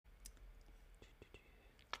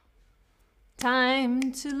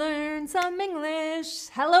Time to learn some English.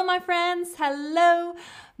 Hello, my friends. Hello.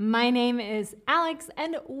 My name is Alex,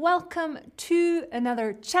 and welcome to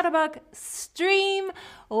another Chatterbug stream.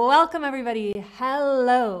 Welcome, everybody.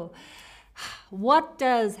 Hello. What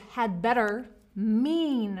does had better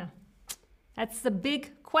mean? That's the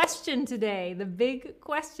big question today. The big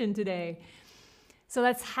question today. So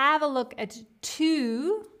let's have a look at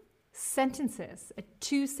two sentences.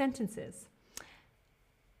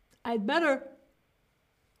 I'd better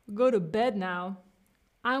go to bed now.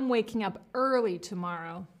 I'm waking up early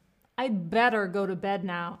tomorrow. I'd better go to bed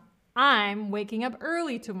now. I'm waking up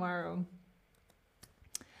early tomorrow.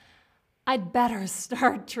 I'd better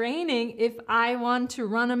start training if I want to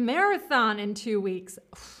run a marathon in 2 weeks.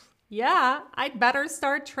 Yeah, I'd better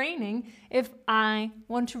start training if I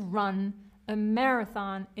want to run a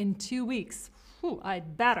marathon in 2 weeks.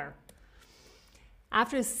 I'd better.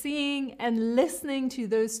 After seeing and listening to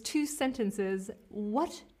those two sentences,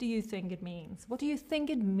 what do you think it means? What do you think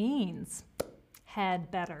it means? Had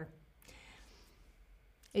better.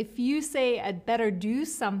 If you say I'd better do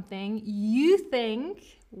something, you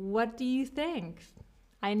think, what do you think?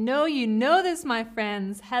 I know you know this, my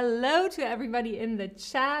friends. Hello to everybody in the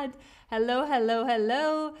chat. Hello, hello,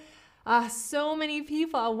 hello. So many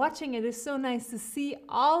people are watching. It is so nice to see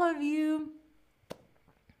all of you.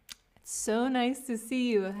 So nice to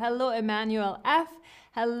see you. Hello, Emmanuel F.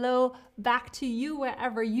 Hello, back to you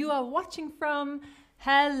wherever you are watching from.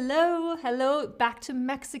 Hello, hello, back to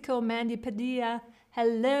Mexico, Mandy Padilla.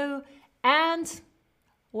 Hello, and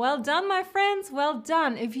well done, my friends. Well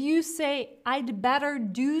done. If you say, I'd better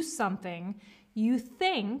do something, you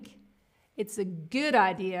think it's a good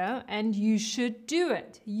idea and you should do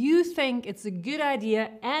it. You think it's a good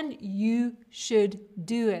idea and you should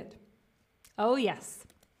do it. Oh, yes.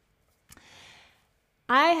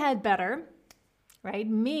 I had better, right,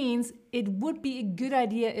 means it would be a good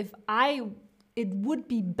idea if it would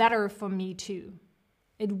be better for me to.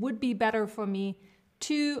 It would be better for me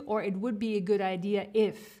to, or it would be a good idea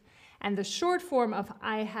if. And the short form of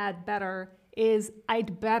I had better is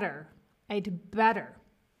I'd better. I'd better.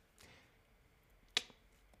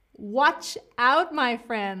 Watch out, my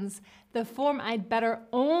friends. The form I'd better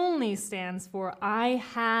only stands for I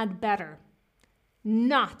had better.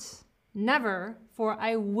 Never for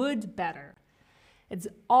I would better. It's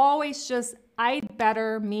always just I'd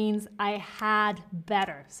better means I had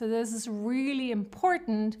better. So this is really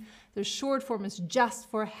important. The short form is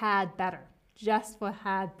just for had better. Just for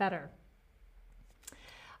had better.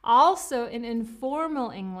 Also in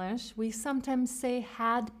informal English, we sometimes say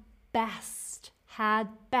had best. Had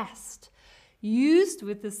best. Used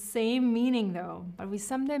with the same meaning though, but we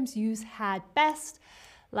sometimes use had best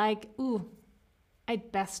like, ooh,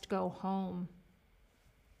 I'd best go home.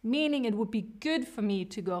 Meaning it would be good for me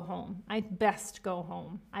to go home. I'd best go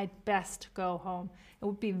home. I'd best go home. It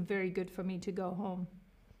would be very good for me to go home.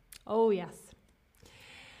 Oh, yes.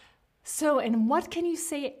 So, and what can you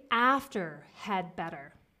say after had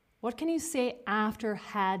better? What can you say after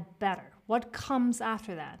had better? What comes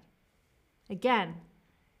after that? Again,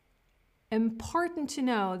 important to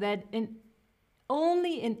know that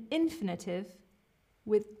only an infinitive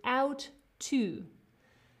without to.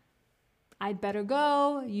 I'd better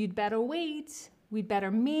go, you'd better wait, we'd better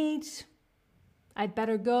meet. I'd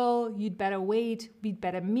better go, you'd better wait, we'd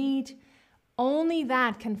better meet. Only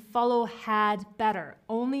that can follow had better.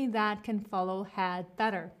 Only that can follow had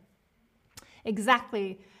better.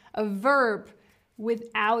 Exactly. A verb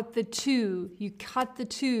without the to. You cut the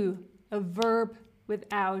to. A verb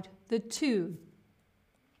without the to.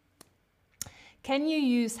 Can you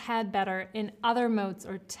use had better in other modes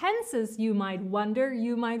or tenses, you might wonder.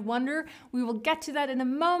 We will get to that in a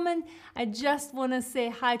moment. I just want to say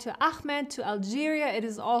hi to Ahmed, to Algeria. It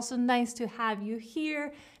is also nice to have you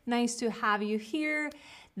here. Nice to have you here.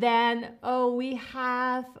 Then,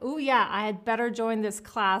 I had better join this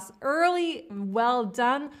class early. Well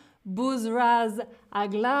done. Buzraz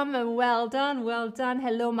Aglam, well done.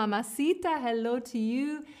 Hello, Mamacita. Hello to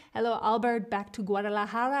you. Hello, Albert, back to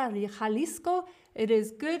Guadalajara, Jalisco. It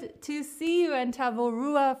is good to see you. And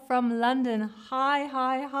Tavorua from London.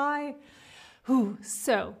 Hi.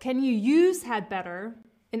 So, can you use had better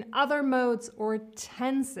in other modes or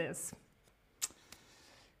tenses?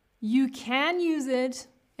 You can use it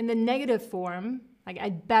in the negative form, like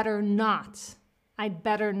I'd better not. I'd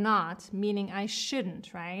better not, meaning I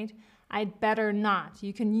shouldn't, right? I'd better not.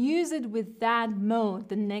 You can use it with that mode,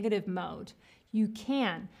 the negative mode. You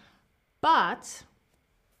can. But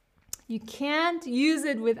you can't use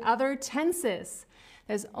it with other tenses.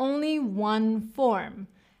 There's only one form.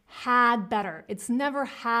 Had better. It's never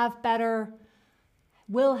have better,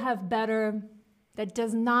 will have better. That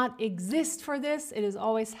does not exist for this. It is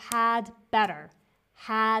always had better.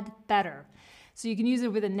 Had better. So you can use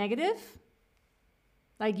it with a negative.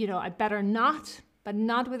 Like, I better not, but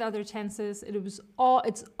not with other tenses. It's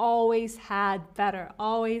always had better.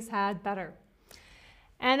 Always had better.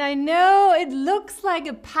 And I know it looks like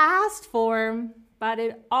a past form, but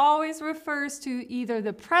it always refers to either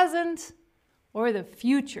the present or the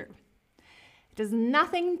future. It has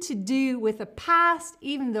nothing to do with the past,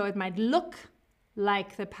 even though it might look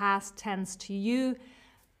like the past tense to you.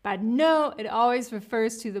 But no, it always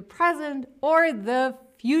refers to the present or the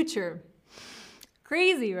future.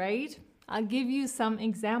 Crazy, right? I'll give you some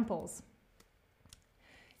examples.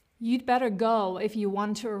 You'd better go if you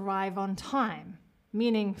want to arrive on time.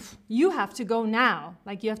 Meaning you have to go now,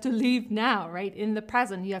 like you have to leave now, right? In the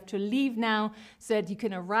present, you have to leave now so that you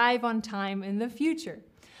can arrive on time in the future.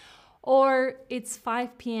 Or it's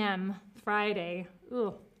 5 p.m. Friday.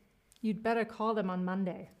 Ugh, you'd better call them on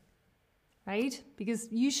Monday, right? Because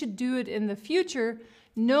you should do it in the future.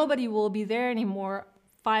 Nobody will be there anymore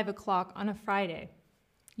 5 o'clock on a Friday.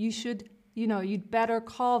 You'd better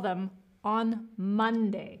call them on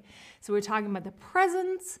Monday. So we're talking about the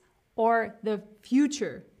present or the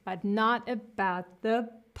future, but not about the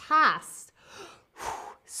past.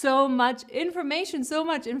 So much information,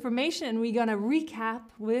 and we're gonna recap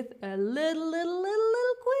with a little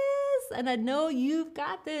quiz. And I know you've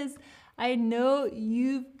got this.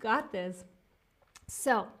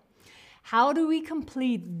 So, how do we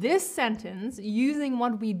complete this sentence using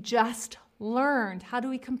what we just learned? How do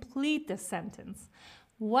we complete this sentence?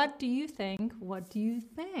 What do you think?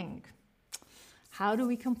 How do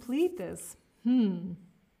we complete this? And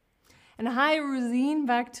hi, Rosine,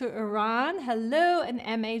 back to Iran. Hello, and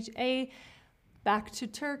MHA, back to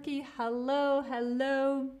Turkey.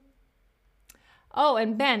 Hello. Oh,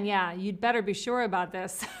 and Ben, yeah, you'd better be sure about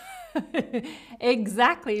this.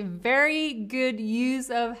 Exactly. Very good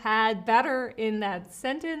use of had better in that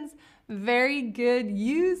sentence. Very good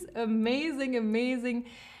use. Amazing.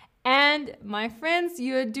 And my friends,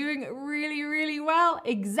 you are doing really well.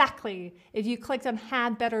 Exactly. If you clicked on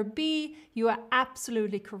had better be, you are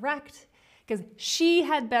absolutely correct. Because she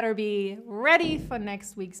had better be ready for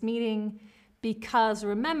next week's meeting. Because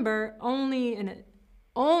remember, only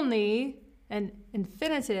an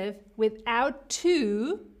infinitive without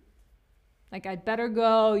to, like I'd better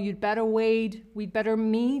go, you'd better wait, we'd better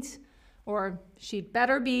meet, or she'd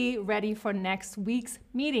better be ready for next week's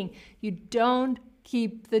meeting. You don't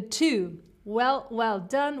keep the to. Well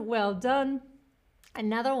done.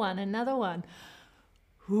 Another one.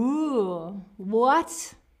 Ooh,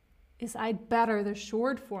 what is I'd better the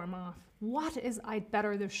short form of? What is I'd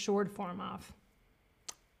better the short form of?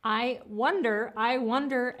 I wonder,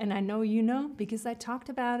 and I know you know because I talked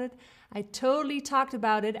about it. I totally talked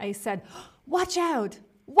about it. I said, watch out.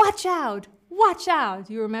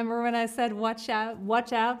 You remember when I said watch out? What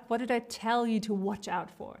did I tell you to watch out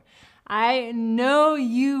for? I know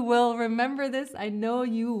you will remember this.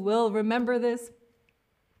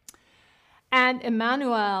 And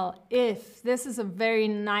Emmanuel, if this is a very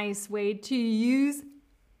nice way to use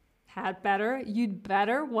had better, you'd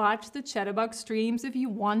better watch the Chatterbox streams if you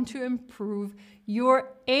want to improve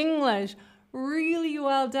your English. Really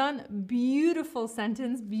well done. Beautiful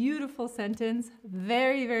sentence.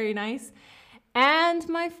 Very nice. And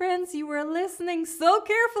my friends, you were listening so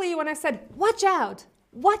carefully when I said, watch out.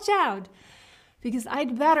 Because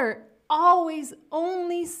I'd better always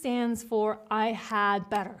only stands for I had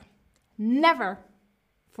better. Never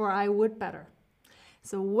for I would better.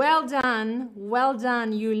 So well done.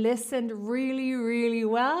 You listened really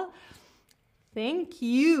well. Thank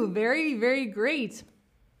you. Very great.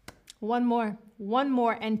 One more.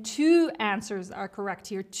 And 2 answers are correct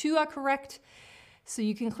here. 2 are correct. So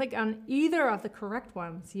you can click on either of the correct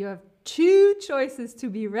ones. You have 2 choices to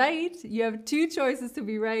be right.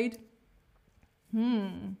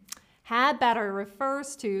 Had better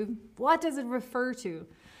refers to, what does it refer to?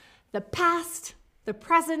 The past, the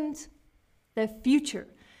present, the future.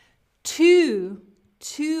 2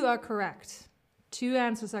 are correct. 2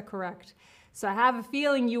 answers are correct. So I have a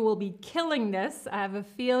feeling you will be killing this.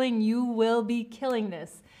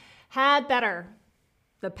 Had better.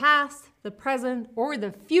 The past, the present, or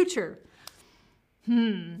the future.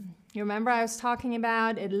 You remember I was talking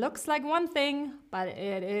about it looks like one thing, but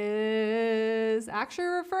it is actually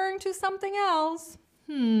referring to something else.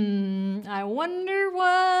 I wonder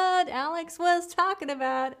what Alex was talking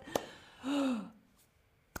about.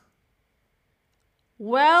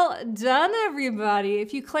 Well done, everybody.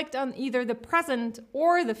 If you clicked on either the present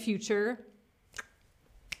or the future,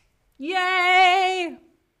 yay!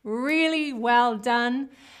 Really well done.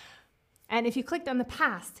 And if you clicked on the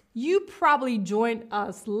past, you probably joined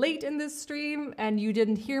us late in this stream and you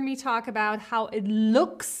didn't hear me talk about how it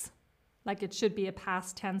looks like it should be a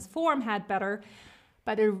past tense form, had better,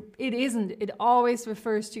 but it isn't. It always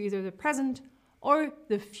refers to either the present or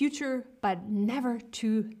the future, but never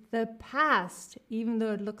to the past, even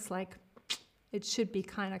though it looks like it should be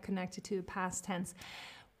kind of connected to the past tense.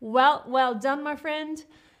 Well done, my friend.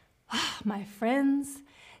 My friends,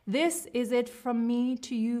 this is it from me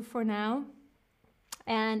to you for now.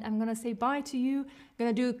 And I'm going to say bye to you. I'm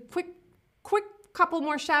going to do a quick couple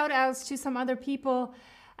more shout outs to some other people.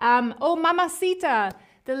 Oh, Mamacita,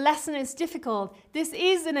 the lesson is difficult. This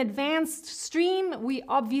is an advanced stream. We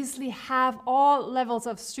obviously have all levels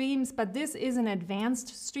of streams, but this is an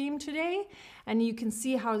advanced stream today. And you can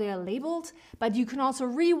see how they are labeled, but you can also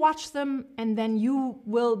re-watch them and then you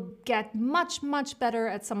will get much, much better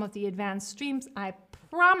at some of the advanced streams. I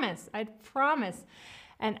promise.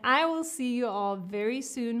 And I will see you all very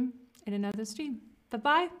soon in another stream.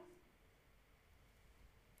 Bye-bye.